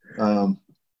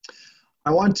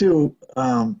I want to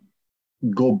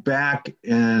go back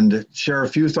and share a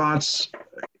few thoughts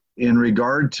in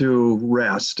regard to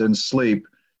rest and sleep,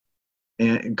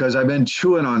 because I've been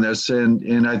chewing on this,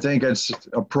 and I think it's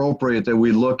appropriate that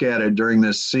we look at it during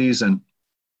this season.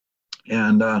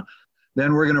 And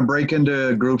then we're going to break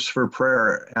into groups for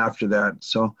prayer after that.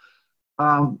 So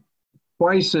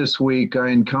twice this week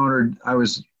I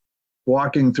was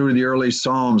walking through the early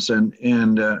Psalms,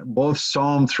 and both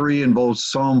Psalm 3 and both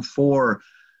Psalm 4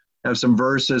 have some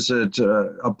verses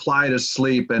that apply to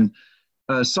sleep. And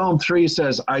Psalm 3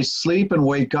 says, I sleep and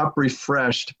wake up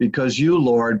refreshed because you,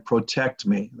 Lord, protect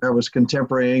me. That was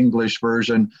Contemporary English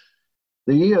version.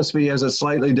 The ESV has a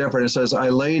slightly different. It says, I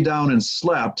lay down and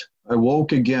slept. I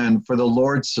woke again, for the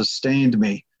Lord sustained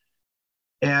me.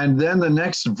 And then the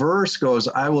next verse goes,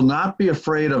 I will not be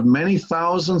afraid of many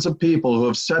thousands of people who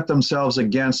have set themselves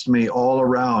against me all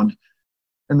around.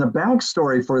 And the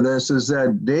backstory for this is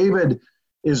that David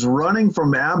is running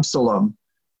from Absalom.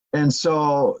 And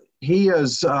so he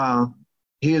is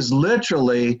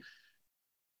literally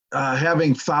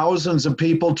having thousands of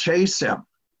people chase him.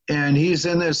 And he's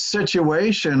in this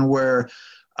situation where,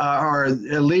 or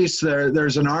at least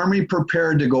there's an army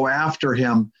prepared to go after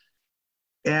him.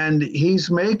 And he's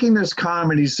making this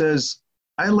comment. He says,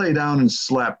 I lay down and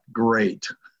slept great.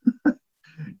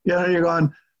 You're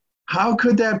going, how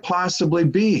could that possibly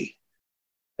be?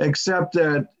 Except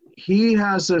that he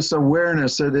has this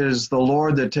awareness that it is the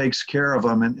Lord that takes care of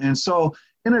him. And so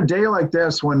in a day like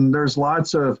this, when there's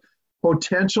lots of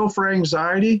potential for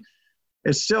anxiety,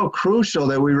 it's still crucial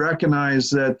that we recognize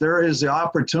that there is the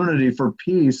opportunity for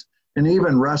peace and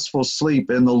even restful sleep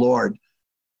in the Lord.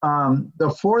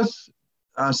 The fourth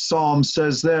Psalm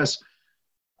says this,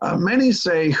 many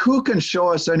say, who can show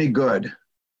us any good?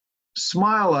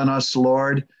 Smile on us,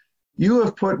 Lord. You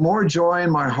have put more joy in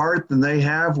my heart than they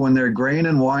have when their grain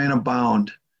and wine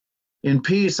abound. In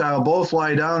peace I'll both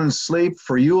lie down and sleep,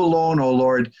 for you alone, O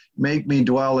Lord, make me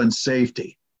dwell in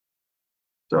safety.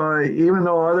 So even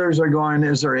though others are going,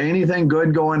 is there anything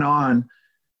good going on?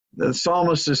 The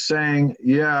psalmist is saying,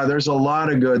 yeah, there's a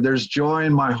lot of good. There's joy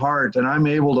in my heart, and I'm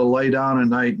able to lay down at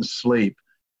night and sleep.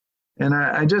 And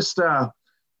I just,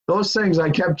 those things, I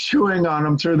kept chewing on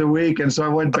them through the week. And so I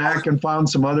went back and found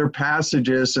some other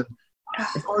passages. And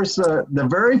of course, the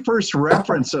very first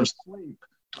reference of sleep,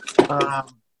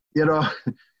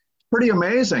 pretty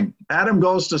amazing. Adam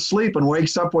goes to sleep and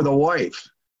wakes up with a wife.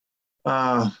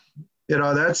 That's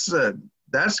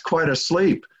quite a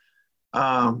sleep.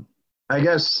 I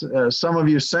guess some of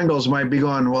you singles might be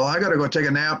going, well, I got to go take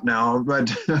a nap now,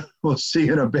 but we'll see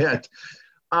in a bit.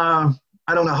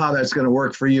 I don't know how that's going to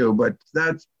work for you, but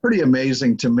that's pretty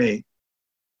amazing to me.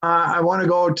 I want to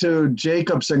go to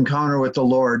Jacob's encounter with the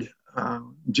Lord.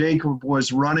 Jacob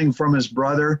was running from his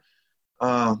brother.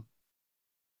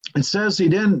 It says he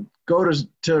didn't go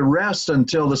to rest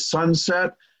until the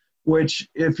sunset, which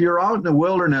if you're out in the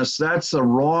wilderness, that's the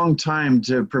wrong time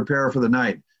to prepare for the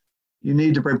night. You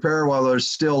need to prepare while there's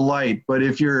still light. But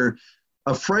if you're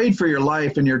afraid for your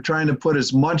life and you're trying to put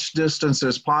as much distance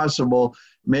as possible,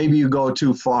 maybe you go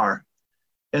too far.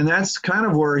 And that's kind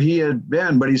of where he had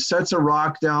been. But he sets a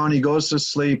rock down, he goes to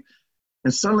sleep,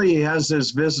 and suddenly he has this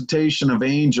visitation of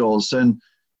angels, and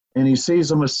he sees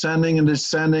them ascending and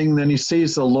descending. Then he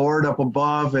sees the Lord up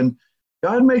above, and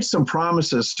God makes some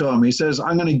promises to him. He says,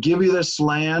 I'm going to give you this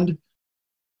land.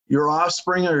 Your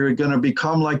offspring are going to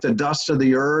become like the dust of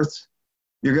the earth.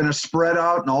 You're going to spread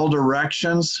out in all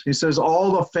directions. He says,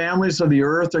 all the families of the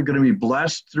earth are going to be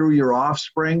blessed through your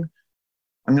offspring.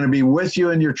 I'm going to be with you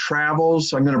in your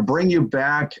travels. I'm going to bring you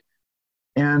back.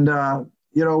 And,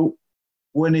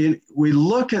 when we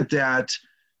look at that,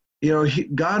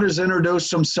 God has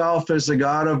introduced himself as the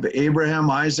God of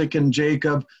Abraham, Isaac, and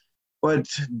Jacob. But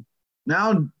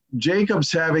now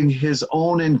Jacob's having his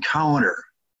own encounter.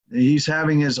 He's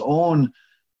having his own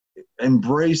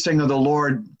embracing of the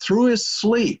Lord through his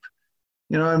sleep.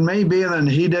 It may be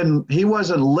that he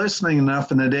wasn't listening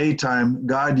enough in the daytime.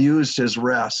 God used his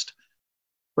rest.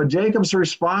 But Jacob's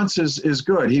response is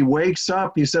good. He wakes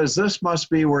up, he says, this must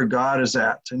be where God is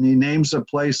at. And he names the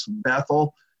place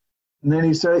Bethel. And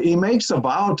then he makes a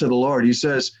vow to the Lord. He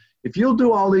says, if you'll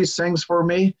do all these things for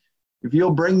me, if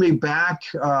you'll bring me back,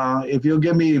 if you'll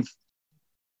give me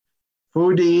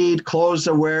food to eat, clothes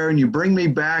to wear, and you bring me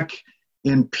back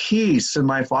in peace in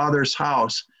my Father's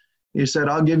house, he said,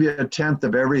 I'll give you 1/10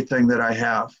 of everything that I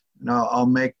have. And I'll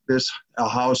make this a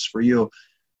house for you.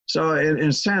 So in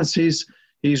a sense, he's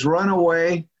run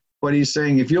away, but he's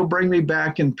saying, if you'll bring me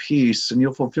back in peace and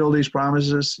you'll fulfill these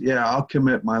promises, yeah, I'll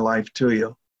commit my life to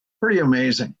you. Pretty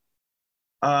amazing.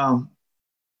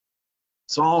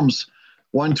 Psalms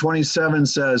 127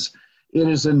 says, "It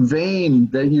is in vain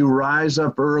that you rise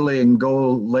up early and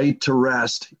go late to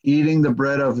rest, eating the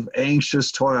bread of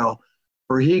anxious toil,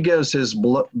 for he gives his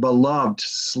beloved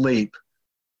sleep."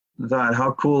 I thought,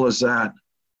 how cool is that?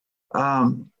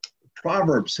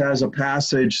 Proverbs has a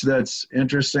passage that's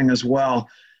interesting as well.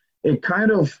 It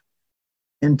kind of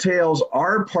entails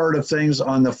our part of things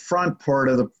on the front part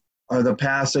of the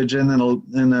passage, and then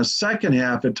in the second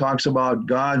half, it talks about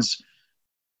God's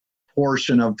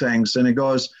portion of things. And it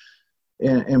goes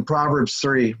in Proverbs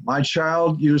 3, "My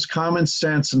child, use common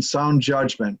sense and sound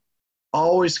judgment.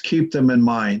 Always keep them in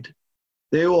mind.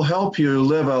 They will help you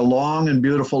live a long and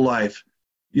beautiful life.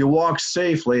 You walk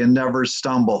safely and never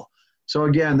stumble." So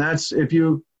again, that's if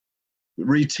you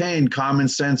retain common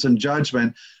sense and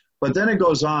judgment. But then it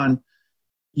goes on,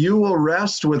 "You will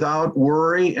rest without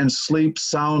worry and sleep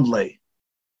soundly."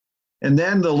 And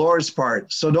then the Lord's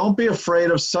part. "So don't be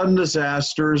afraid of sudden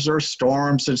disasters or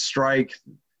storms that strike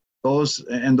those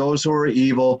who are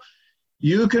evil.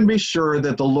 You can be sure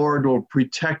that the Lord will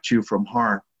protect you from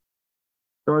harm."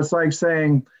 So it's like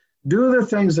saying, do the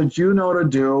things that you know to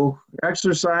do,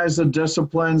 exercise the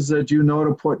disciplines that you know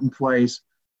to put in place,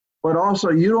 but also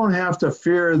you don't have to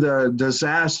fear the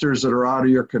disasters that are out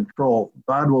of your control.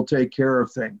 God will take care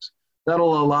of things.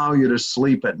 That'll allow you to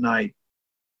sleep at night.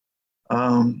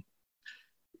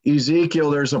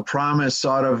 Ezekiel, there's a promise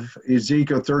out of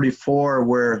Ezekiel 34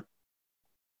 where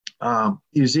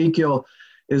Ezekiel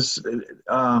is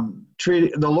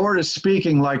treated, the Lord is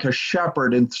speaking like a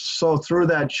shepherd. And so through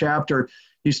that chapter,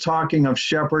 he's talking of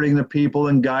shepherding the people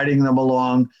and guiding them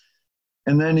along.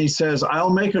 And then he says, "I'll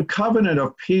make a covenant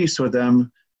of peace with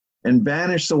them and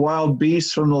banish the wild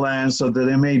beasts from the land so that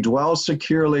they may dwell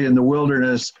securely in the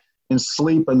wilderness and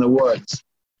sleep in the woods."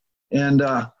 And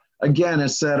again,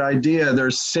 it's that idea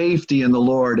there's safety in the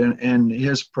Lord and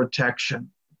his protection.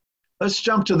 Let's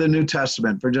jump to the New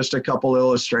Testament for just a couple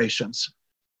illustrations.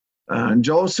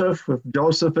 Joseph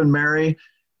and Mary.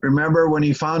 Remember when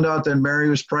he found out that Mary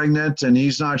was pregnant and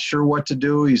he's not sure what to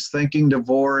do, he's thinking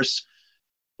divorce.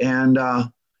 And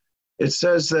it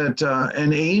says that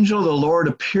an angel of the Lord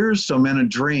appears to him in a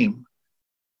dream.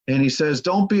 And he says,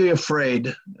 "Don't be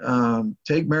afraid.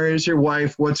 Take Mary as your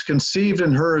wife. What's conceived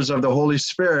in her is of the Holy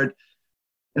Spirit."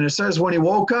 And it says when he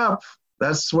woke up,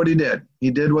 that's what he did. He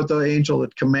did what the angel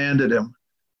had commanded him.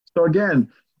 So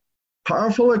again,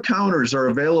 powerful encounters are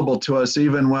available to us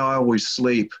even while we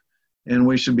sleep. And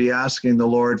we should be asking the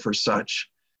Lord for such.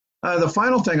 The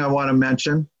final thing I want to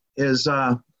mention is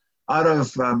out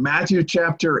of Matthew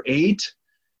chapter 8.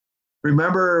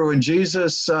 Remember when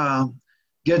Jesus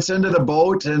gets into the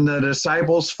boat and the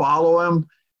disciples follow him,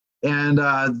 and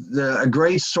a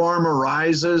great storm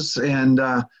arises, and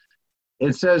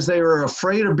it says they were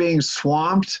afraid of being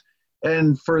swamped.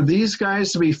 And for these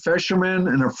guys to be fishermen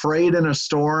and afraid in a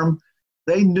storm,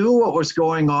 they knew what was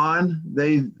going on.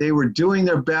 They were doing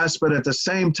their best, but at the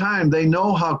same time, they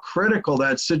know how critical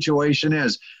that situation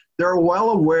is. They're well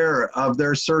aware of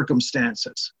their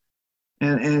circumstances.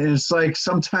 And it's like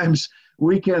sometimes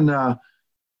we can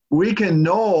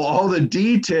know all the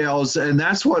details, and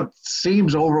that's what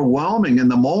seems overwhelming in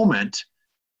the moment.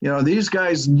 You know, these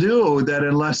guys knew that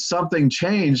unless something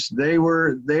changed, they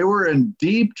were in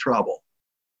deep trouble.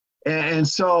 And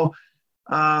so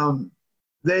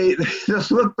they just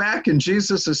look back and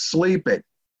Jesus is sleeping.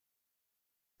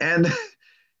 And,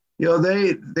 you know,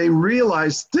 they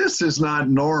realize this is not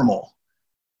normal.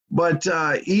 But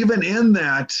even in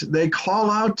that, they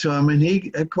call out to him, and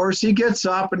he, of course, he gets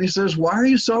up and he says, "Why are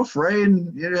you so afraid?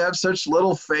 You have such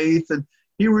little faith." And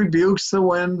he rebukes the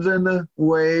winds and the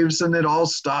waves, and it all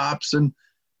stops. And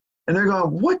they're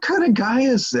going, "What kind of guy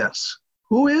is this?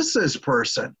 Who is this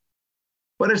person?"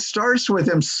 But it starts with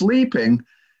him sleeping.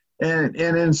 And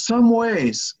in some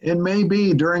ways, it may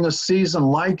be during a season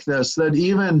like this that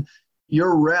even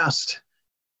your rest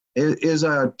is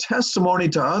a testimony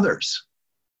to others.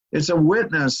 It's a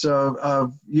witness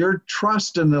of your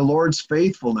trust in the Lord's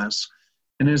faithfulness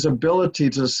and his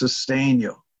ability to sustain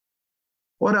you.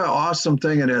 What an awesome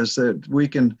thing it is that we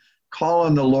can call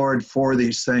on the Lord for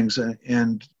these things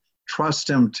and trust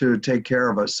him to take care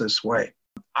of us this way.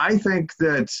 I think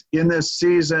that in this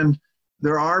season,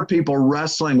 there are people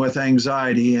wrestling with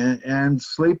anxiety and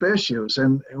sleep issues,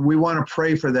 and we want to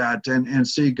pray for that and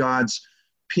see God's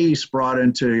peace brought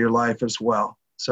into your life as well.